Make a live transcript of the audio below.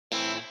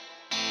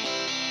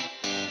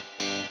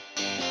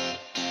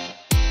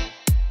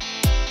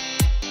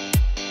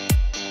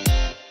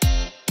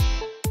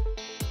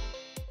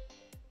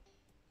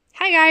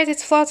guys,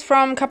 it's Floss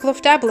from Couple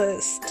of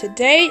Dabblers.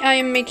 Today I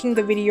am making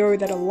the video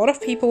that a lot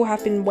of people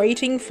have been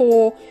waiting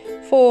for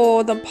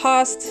the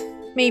past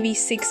maybe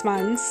 6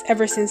 months,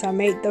 ever since I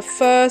made the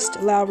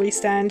first Lowery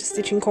Stand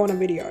stitching corner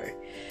video.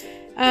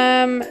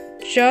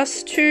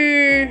 Just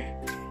to,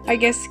 I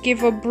guess,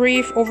 give a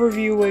brief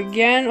overview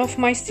again of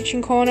my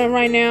stitching corner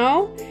right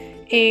now.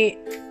 It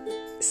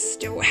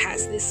still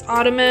has this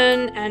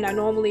ottoman, and I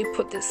normally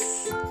put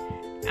this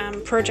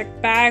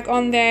project bag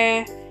on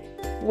there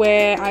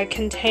where I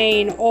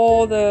contain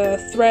all the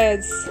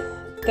threads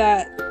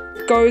that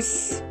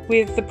goes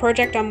with the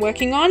project I'm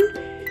working on.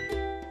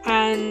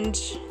 And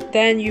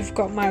then you've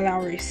got my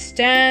Lowery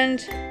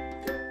stand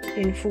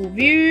in full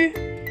view.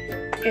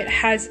 It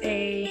has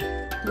a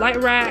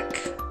light rack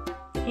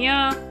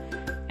here,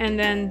 and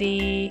then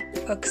the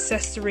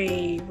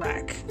accessory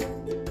rack.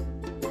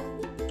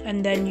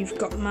 And then you've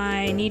got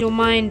my needle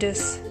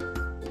minders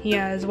here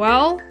as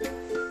well.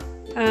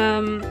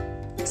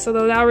 So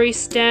the Lowery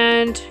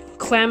stand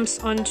clamps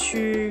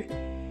onto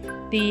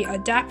the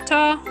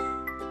adapter,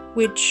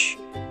 which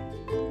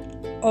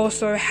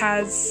also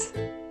has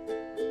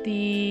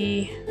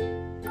the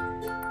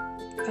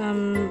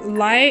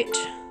light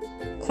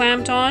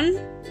clamped on,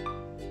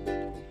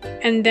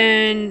 and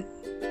then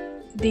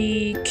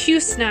the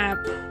Q-snap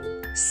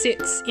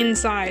sits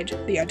inside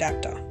the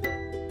adapter.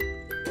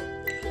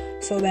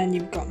 So then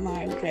you've got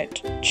my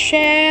red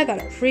chair that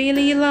I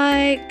really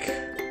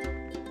like,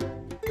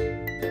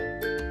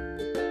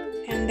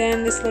 and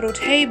then this little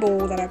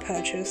table that I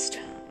purchased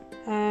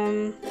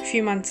a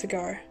few months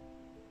ago.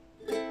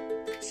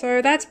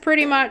 So that's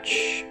pretty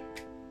much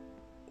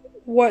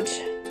what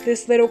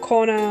this little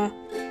corner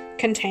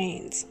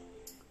contains.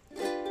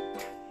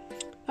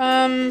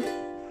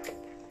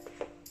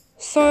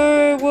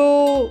 So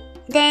we'll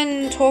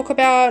then talk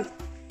about,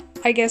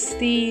 I guess,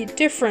 the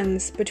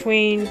difference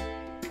between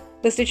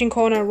the stitching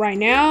corner right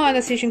now and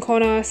the stitching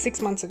corner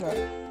 6 months ago.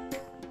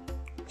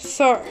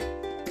 So,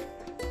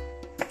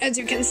 as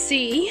you can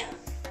see,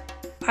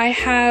 I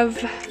have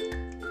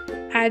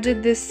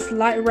added this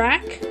light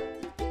rack.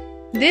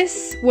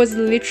 This was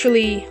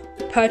literally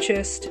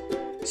purchased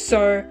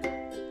so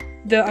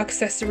the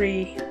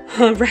accessory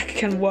rack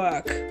can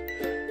work.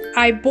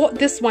 I bought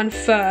this one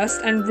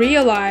first and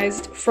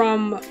realized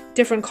from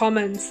different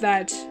comments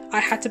that I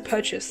had to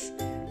purchase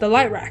the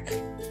light rack.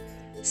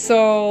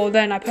 So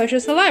then I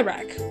purchased the light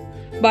rack.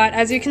 But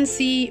as you can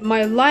see,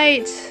 my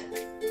light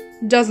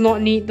does not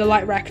need the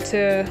light rack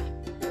to,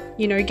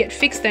 you know, get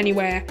fixed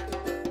anywhere.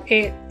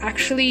 It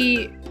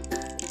actually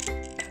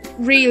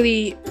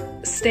really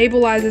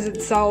stabilizes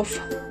itself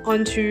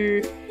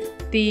onto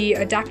the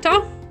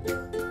adapter.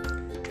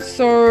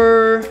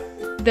 So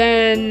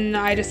then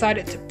I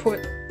decided to put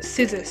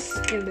scissors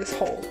in this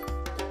hole.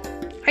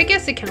 I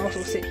guess it can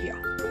also sit here.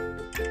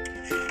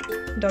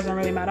 Doesn't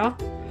really matter.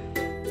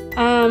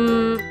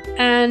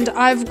 And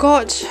I've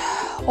got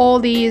all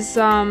these,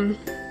 I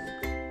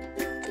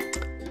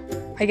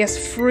guess,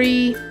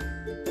 free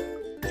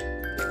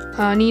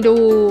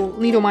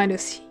needle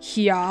minders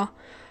here.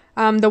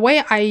 The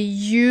way I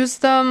use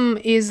them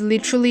is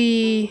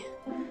literally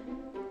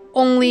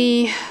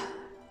only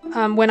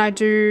when I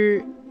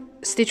do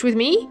stitch with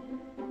me.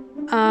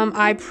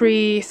 I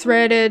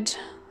pre-threaded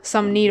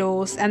some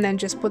needles and then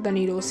just put the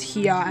needles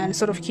here and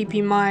sort of keep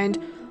in mind,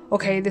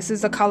 okay, this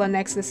is the color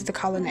next, this is the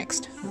color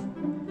next.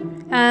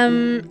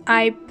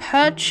 I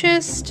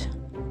purchased,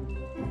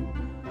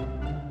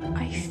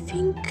 I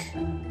think,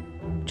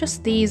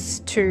 just these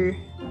two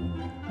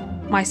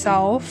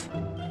myself.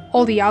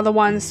 All the other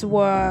ones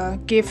were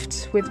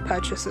gifts with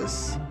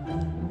purchases.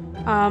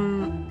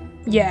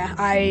 Yeah,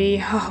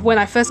 when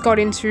I first got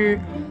into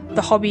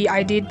the hobby,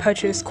 I did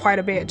purchase quite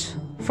a bit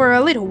for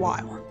a little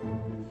while.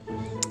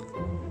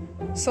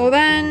 So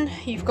then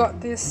you've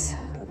got this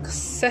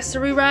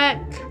accessory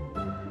rack.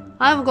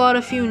 I've got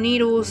a few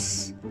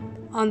needles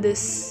on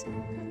this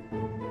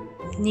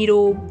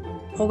needle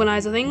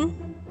organizer thing.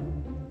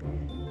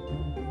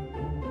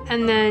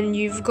 And then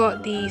you've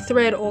got the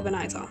thread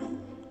organizer.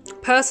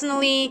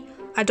 Personally,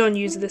 I don't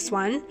use this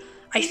one.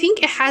 I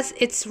think it has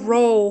its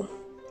role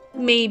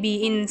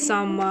maybe in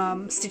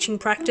some stitching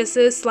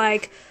practices,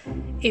 like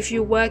if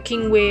you're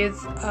working with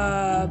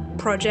a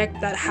project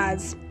that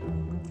has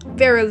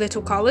very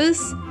little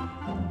colors,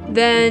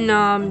 then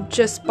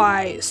just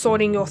by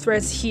sorting your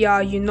threads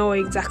here, you know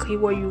exactly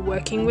what you're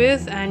working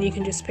with and you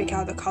can just pick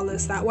out the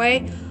colors that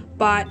way.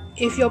 But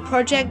if your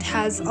project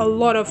has a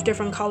lot of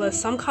different colors,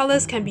 some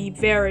colors can be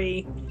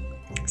very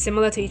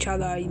similar to each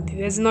other.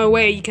 There's no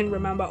way you can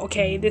remember,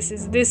 okay, this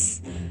is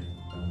this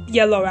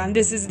yellow and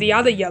this is the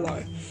other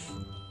yellow.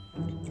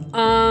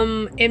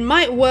 It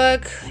might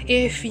work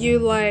if you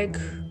like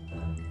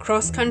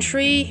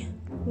cross-country,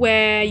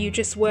 where you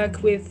just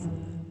work with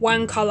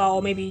one color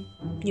or maybe,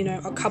 you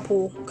know, a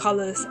couple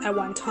colors at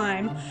one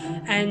time,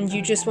 and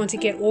you just want to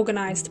get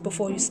organized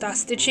before you start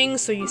stitching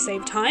so you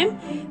save time.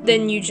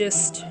 Then you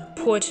just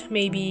put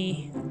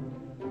maybe,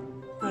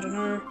 I don't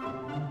know,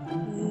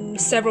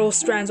 several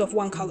strands of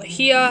one color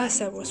here,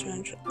 several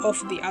strands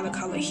of the other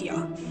color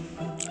here.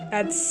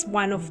 That's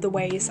one of the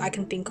ways I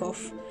can think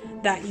of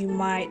that you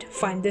might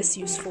find this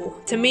useful.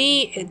 To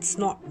me, it's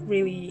not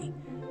really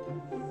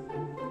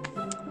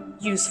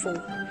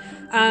useful.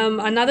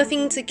 Another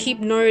thing to keep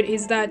note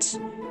is that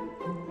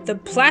the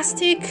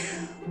plastic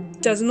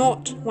does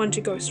not want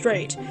to go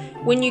straight.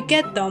 When you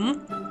get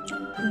them,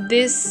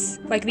 these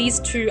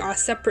two are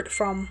separate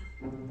from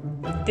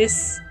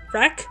this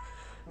rack,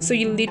 so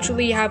you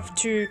literally have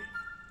to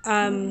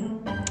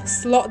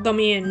slot them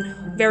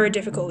in very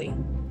difficultly.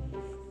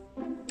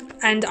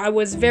 And I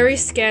was very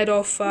scared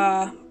of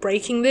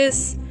breaking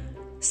this,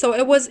 so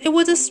it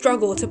was a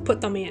struggle to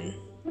put them in.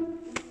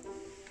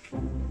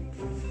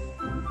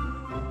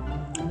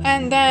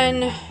 And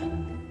then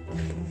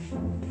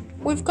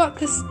we've got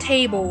this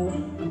table.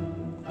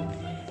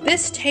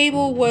 This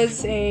table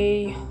was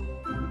a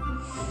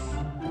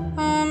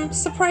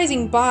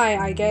surprising buy,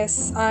 I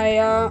guess.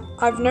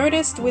 I've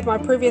noticed with my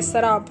previous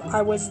setup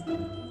I was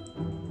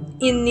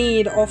in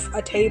need of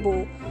a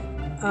table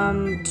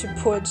to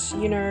put,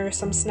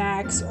 some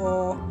snacks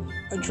or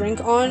a drink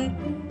on.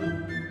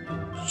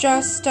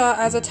 Just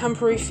as a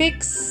temporary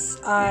fix,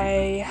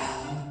 I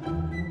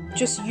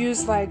just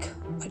used like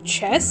a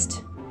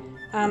chest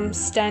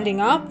standing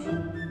up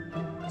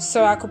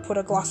so I could put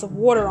a glass of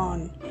water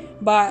on.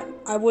 But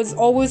I was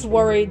always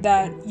worried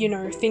that,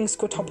 things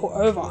could topple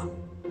over.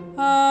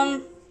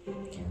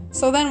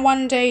 So then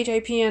one day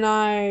JP and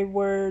I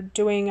were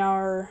doing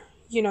our,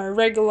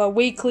 regular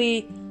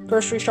weekly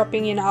grocery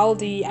shopping in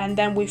Aldi, and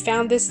then we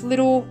found this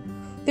little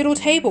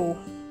table.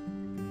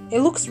 It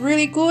looks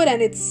really good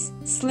and it's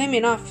slim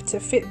enough to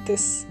fit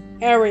this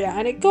area,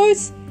 and it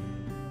goes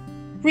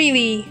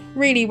really,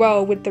 really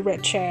well with the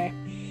red chair.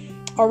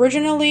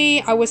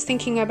 Originally, I was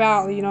thinking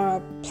about,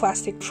 a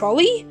plastic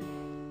trolley,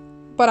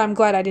 but I'm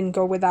glad I didn't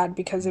go with that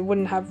because it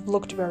wouldn't have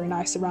looked very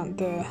nice around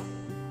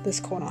this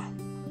corner.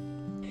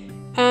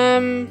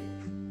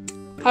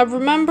 I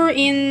remember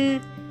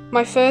in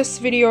my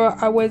first video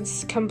I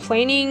was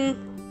complaining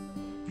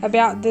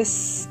about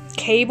this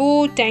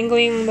cable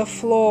dangling on the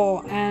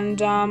floor,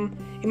 and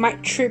it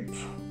might trip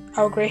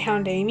our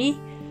greyhound Amy.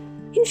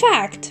 In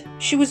fact,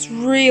 she was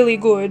really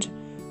good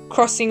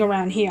crossing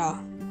around here.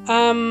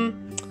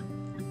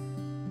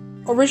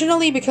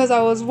 Originally, because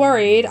I was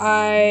worried,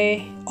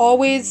 I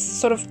always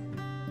sort of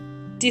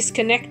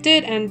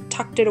disconnected and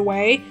tucked it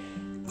away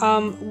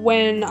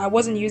when I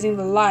wasn't using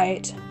the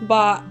light,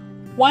 but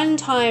one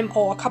time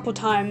or a couple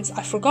times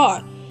I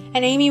forgot,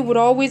 and Amy would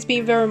always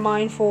be very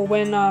mindful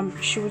when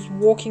she was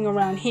walking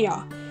around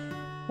here,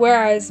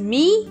 whereas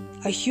me,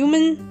 a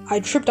human, I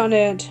tripped on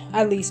it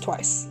at least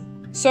twice.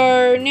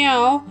 So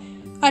now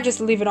I just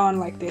leave it on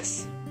like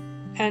this,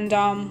 and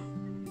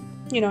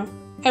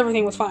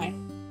everything was fine.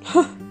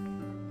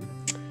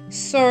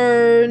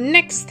 So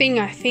next thing,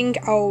 I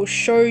think I'll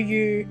show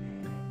you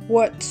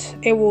what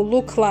it will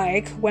look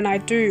like when I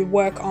do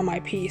work on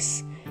my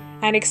piece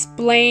and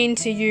explain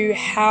to you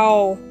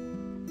how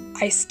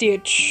I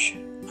stitch.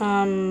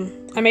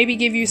 I maybe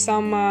give you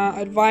some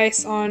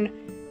advice on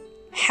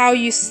how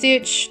you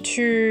stitch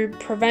to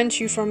prevent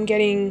you from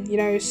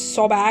getting,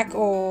 sore back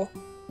or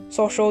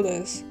sore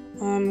shoulders,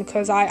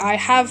 because I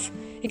have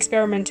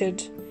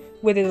experimented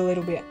with it a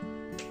little bit.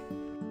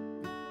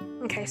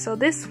 Okay, so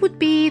this would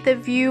be the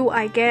view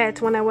I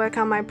get when I work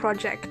on my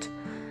project.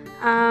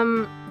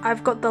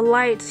 I've got the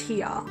light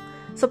here.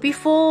 So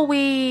before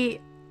we,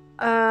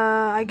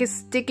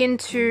 dig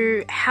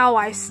into how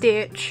I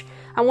stitch,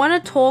 I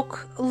want to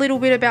talk a little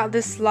bit about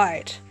this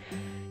light.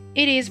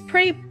 It is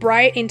pretty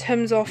bright in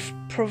terms of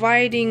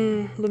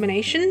providing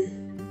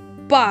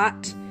illumination,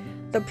 but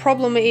the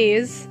problem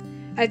is,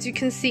 as you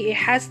can see, it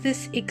has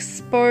this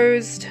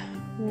exposed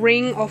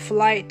ring of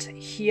light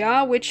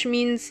here, which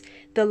means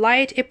the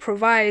light it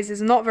provides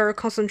is not very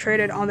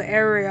concentrated on the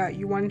area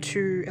you want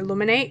to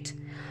illuminate.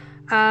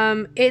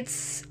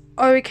 It's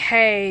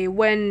okay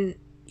when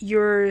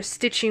you're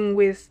stitching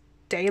with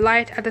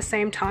daylight at the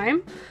same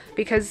time,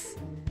 because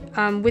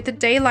with the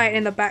daylight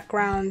in the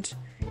background,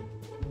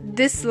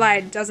 this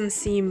light doesn't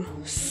seem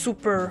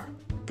super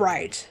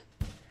bright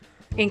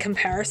in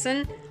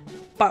comparison.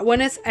 But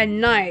when it's at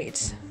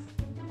night,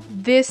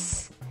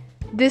 this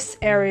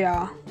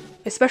area,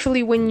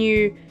 especially when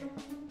you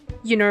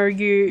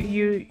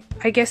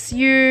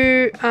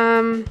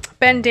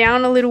bend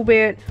down a little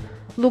bit,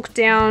 look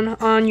down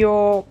on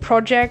your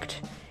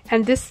project,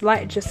 and this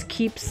light just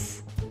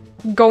keeps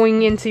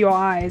going into your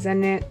eyes,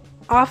 and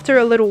after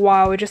a little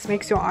while it just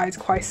makes your eyes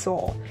quite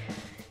sore.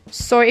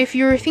 So if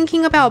you're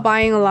thinking about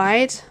buying a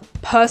light,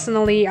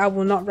 personally I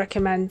will not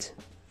recommend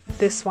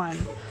this one.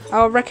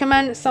 I'll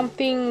recommend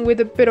something with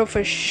a bit of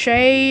a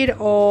shade,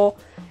 or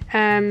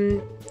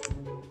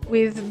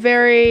with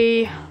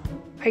very,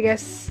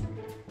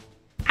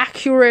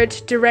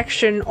 accurate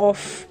direction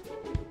of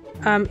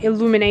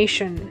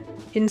illumination,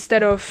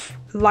 instead of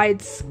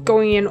lights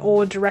going in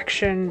all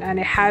direction, and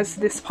it has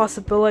this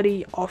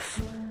possibility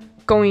of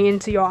going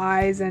into your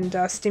eyes and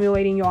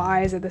stimulating your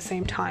eyes at the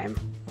same time.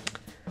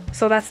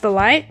 So that's the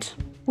light.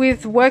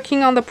 With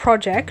working on the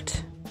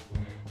project,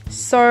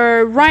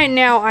 so right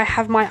now I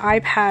have my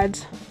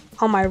iPad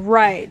on my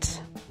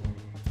right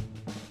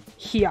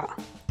here.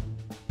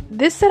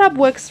 This setup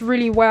works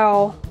really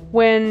well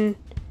when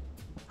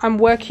I'm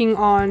working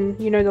on,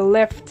 you know, the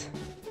left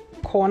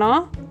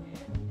corner,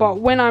 but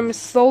when I'm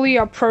slowly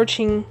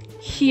approaching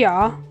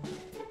here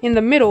in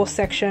the middle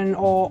section,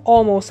 or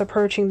almost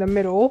approaching the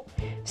middle,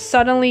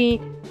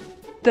 suddenly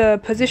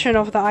the position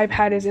of the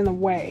iPad is in the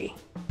way.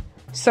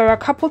 So a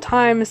couple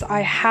times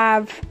I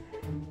have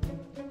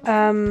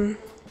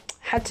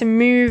had to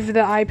move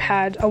the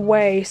iPad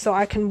away so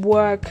I can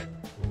work,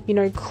 you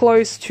know,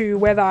 close to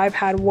where the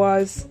iPad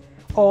was,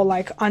 or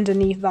like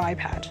underneath the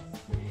iPad.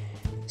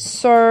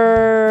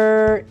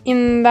 So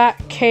in that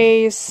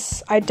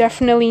case, I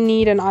definitely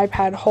need an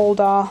iPad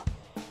holder,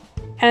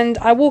 and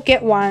I will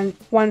get one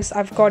once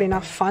I've got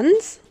enough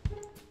funds.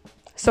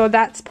 So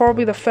that's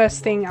probably the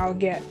first thing I'll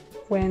get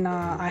when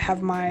I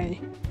have my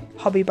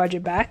hobby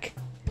budget back.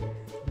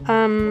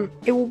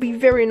 It will be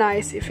very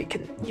nice if it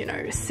can, you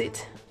know,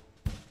 sit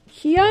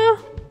here.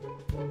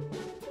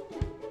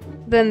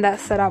 Then that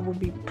setup would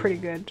be pretty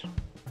good,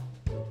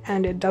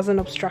 and it doesn't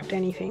obstruct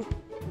anything.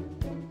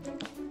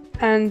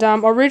 And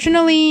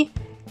originally,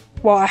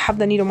 well, I have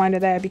the needle minder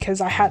there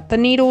because I had the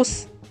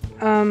needles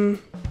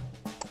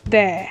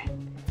there.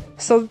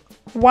 So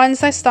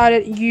once I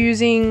started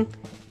using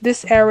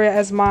this area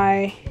as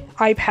my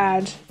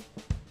iPad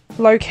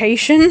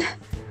location,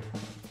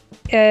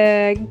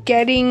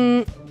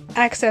 getting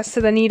access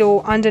to the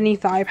needle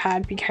underneath the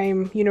iPad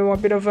became, you know, a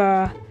bit of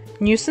a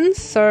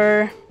nuisance.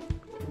 So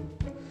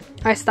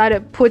I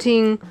started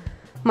putting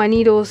my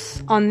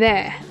needles on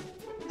there.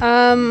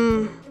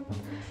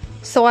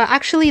 So I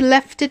actually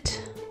left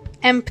it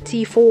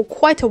empty for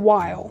quite a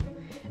while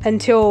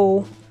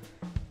until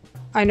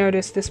I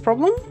noticed this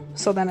problem.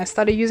 So then I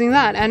started using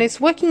that, and it's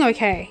working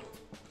okay.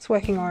 It's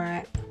working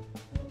alright.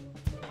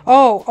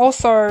 Oh,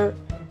 also,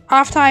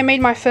 after I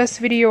made my first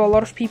video, a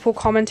lot of people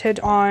commented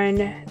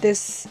on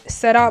this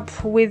setup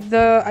with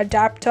the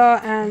adapter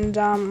and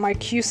my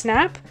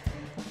Q-snap.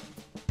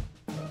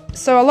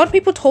 So a lot of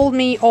people told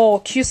me, oh,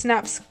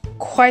 Q-snap's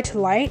quite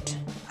light.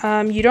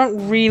 You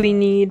don't really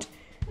need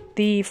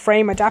the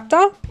frame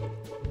adapter,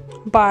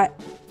 but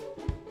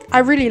I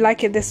really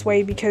like it this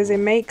way because it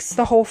makes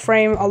the whole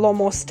frame a lot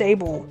more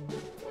stable.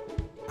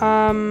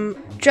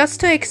 Just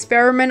to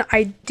experiment,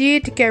 I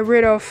did get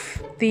rid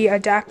of the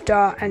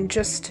adapter and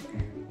just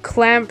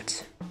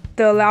clamped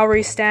the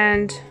Lowery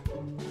stand.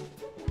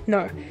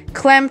 No,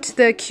 clamped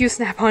the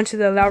Q-snap onto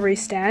the Lowery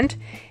stand.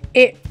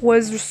 It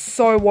was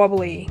so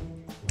wobbly.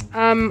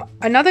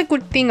 Another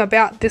good thing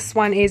about this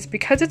one is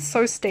because it's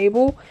so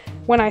stable,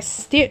 when I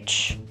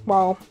stitch,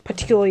 well,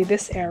 particularly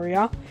this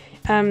area,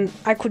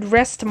 I could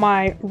rest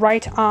my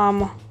right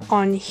arm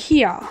on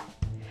here.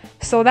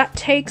 So that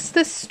takes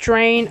the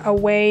strain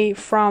away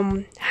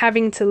from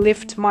having to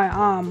lift my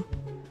arm.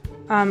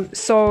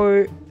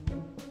 So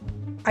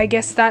I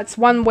guess that's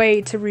one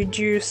way to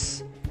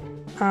reduce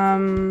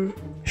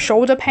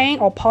shoulder pain,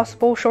 or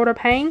possible shoulder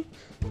pain.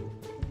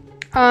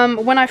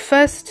 When I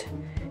first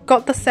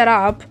got the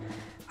setup,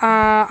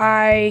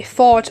 I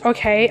thought,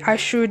 okay, I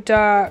should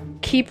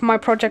keep my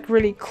project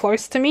really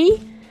close to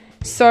me.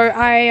 So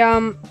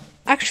I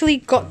actually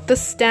got the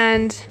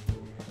stand,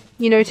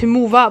 you know, to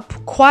move up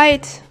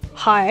quite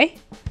high,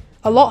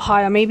 a lot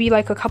higher, maybe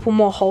like a couple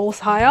more holes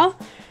higher.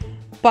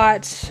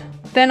 But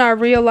then I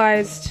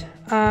realized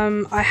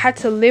I had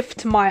to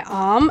lift my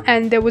arm,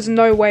 and there was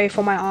no way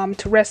for my arm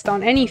to rest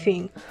on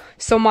anything.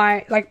 So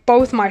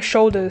both my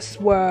shoulders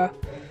were,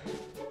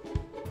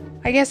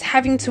 I guess,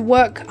 having to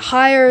work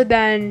higher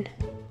than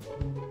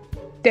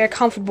they're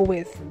comfortable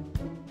with.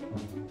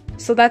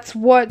 So that's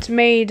what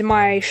made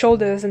my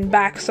shoulders and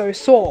back so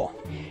sore.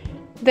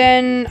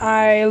 Then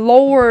I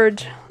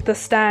lowered the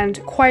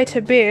stand quite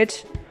a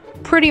bit,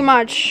 pretty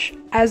much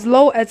as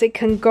low as it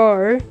can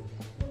go,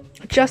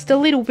 just a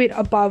little bit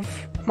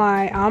above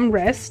my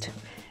armrest,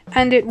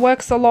 and it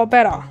works a lot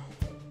better.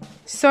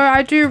 So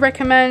I do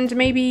recommend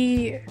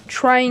maybe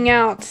trying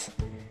out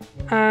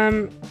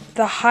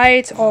the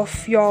height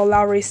of your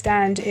Lowery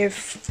stand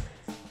if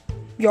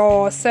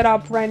your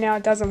setup right now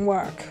doesn't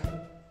work.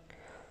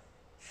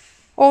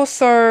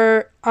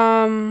 Also,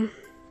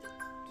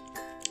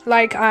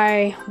 like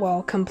I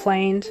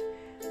complained,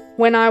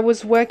 when I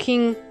was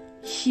working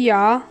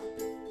here,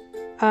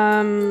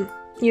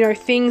 you know,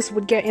 things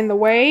would get in the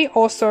way.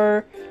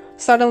 Also,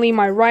 suddenly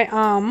my right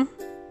arm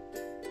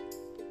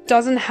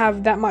doesn't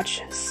have that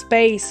much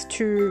space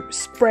to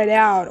spread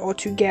out or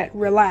to get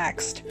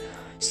relaxed.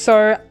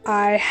 So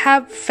I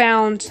have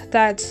found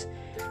that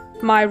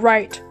my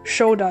right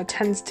shoulder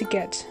tends to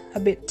get a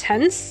bit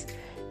tense,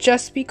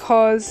 just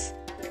because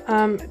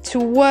to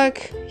work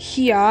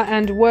here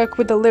and work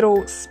with the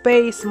little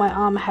space my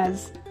arm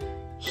has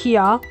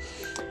here,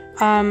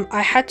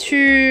 I had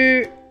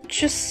to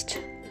just,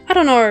 I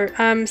don't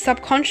know,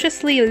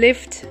 subconsciously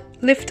lift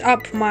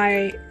up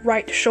my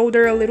right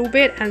shoulder a little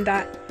bit, and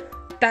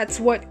that's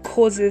what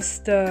causes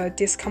the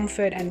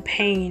discomfort and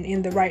pain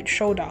in the right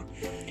shoulder.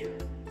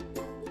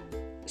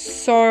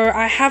 So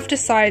I have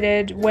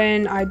decided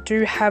when I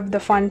do have the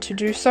fun to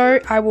do so,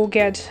 I will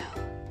get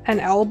an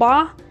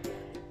L-bar,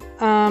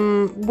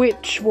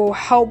 which will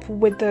help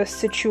with the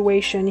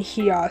situation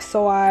here.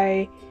 So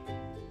I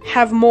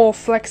have more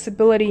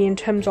flexibility in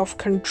terms of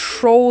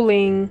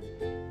controlling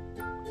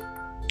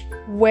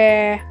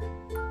where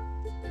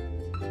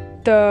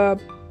the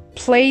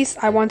place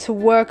I want to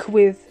work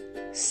with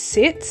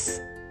sits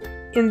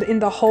in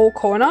the whole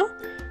corner.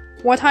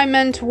 What I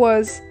meant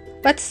was,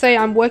 let's say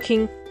I'm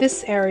working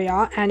this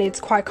area and it's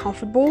quite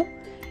comfortable.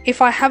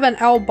 If I have an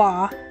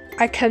L-bar,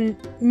 I can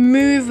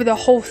move the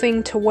whole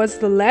thing towards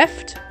the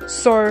left,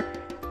 so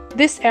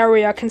this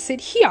area can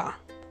sit here.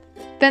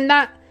 Then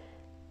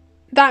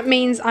that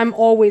means I'm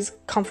always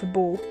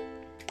comfortable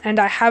and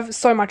I have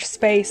so much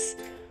space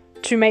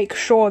to make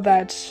sure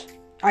that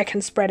I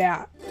can spread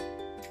out.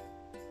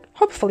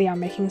 Hopefully I'm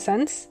making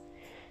sense.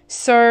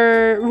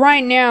 So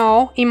right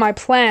now in my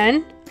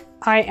plan,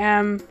 I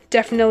am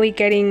definitely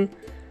getting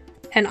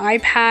an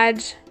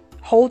iPad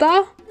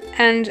holder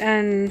and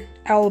an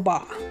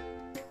L-bar.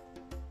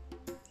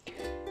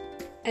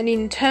 And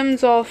in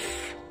terms of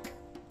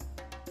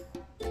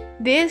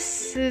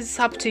this, is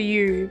up to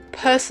you.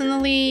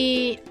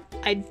 Personally,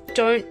 I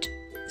don't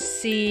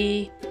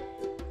see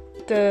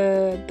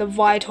the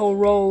vital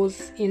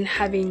roles in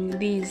having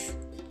these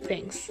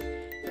things.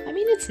 I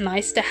mean, it's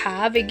nice to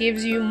have. It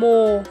gives you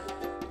more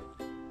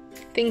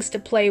things to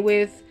play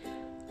with.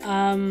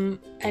 And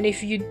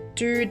if you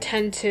do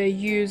tend to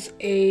use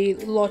a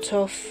lot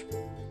of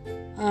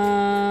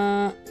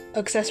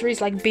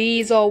accessories like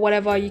beads or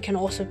whatever, you can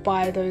also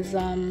buy those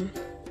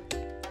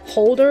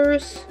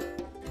holders.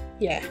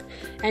 Yeah,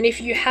 and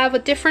if you have a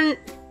different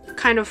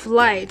kind of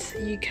light,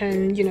 you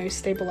can, you know,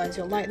 stabilize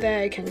your light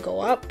there. It can go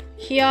up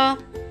here.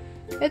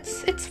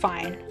 It's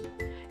fine.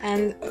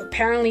 And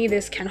apparently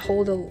this can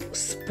hold a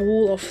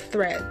spool of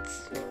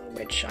threads,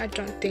 which I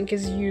don't think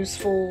is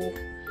useful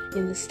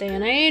in this day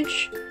and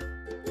age.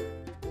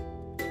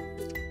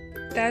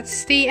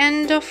 That's the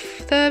end of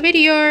the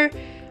video.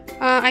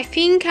 I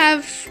think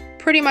I've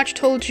pretty much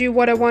told you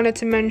what I wanted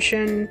to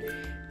mention.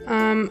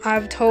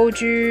 I've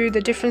told you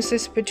the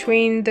differences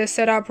between the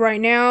setup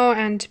right now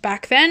and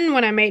back then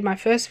when I made my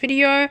first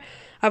video.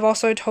 I've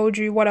also told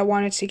you what I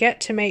wanted to get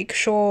to make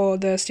sure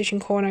the stitching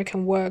corner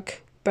can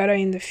work better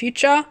in the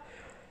future.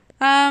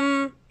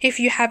 If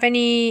you have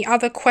any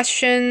other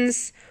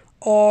questions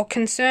or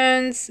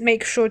concerns,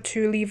 make sure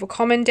to leave a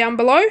comment down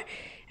below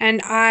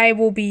and I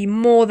will be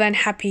more than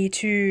happy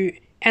to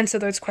answer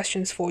those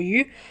questions for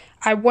you.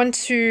 I want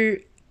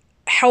to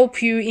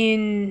help you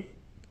in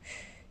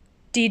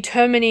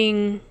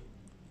determining,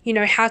 you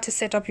know, how to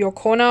set up your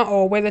corner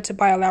or whether to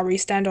buy a Lowery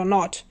stand or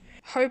not.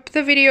 Hope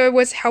the video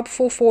was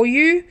helpful for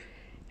you,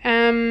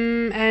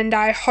 and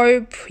I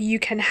hope you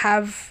can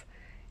have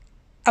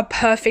a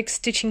perfect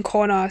stitching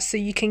corner so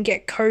you can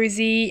get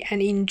cozy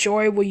and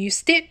enjoy what you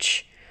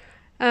stitch,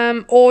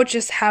 or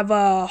just have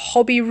a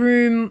hobby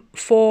room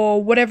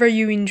for whatever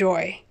you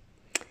enjoy.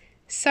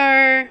 So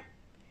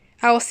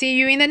I will see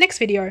you in the next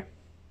video.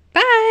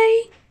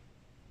 Bye!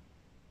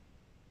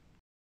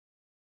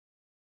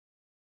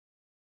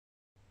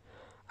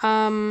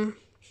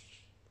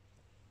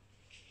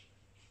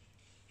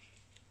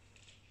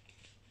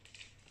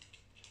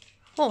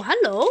 Oh,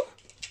 hello.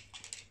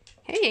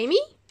 Hey, Amy.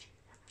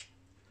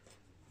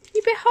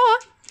 You a bit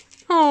hot?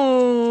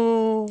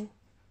 Oh.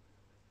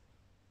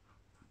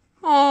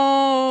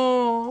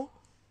 Oh.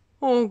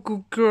 Oh,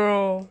 good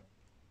girl.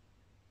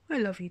 I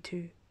love you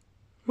too.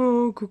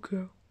 Oh, good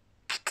girl.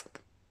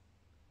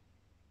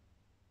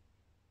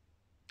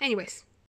 Anyways.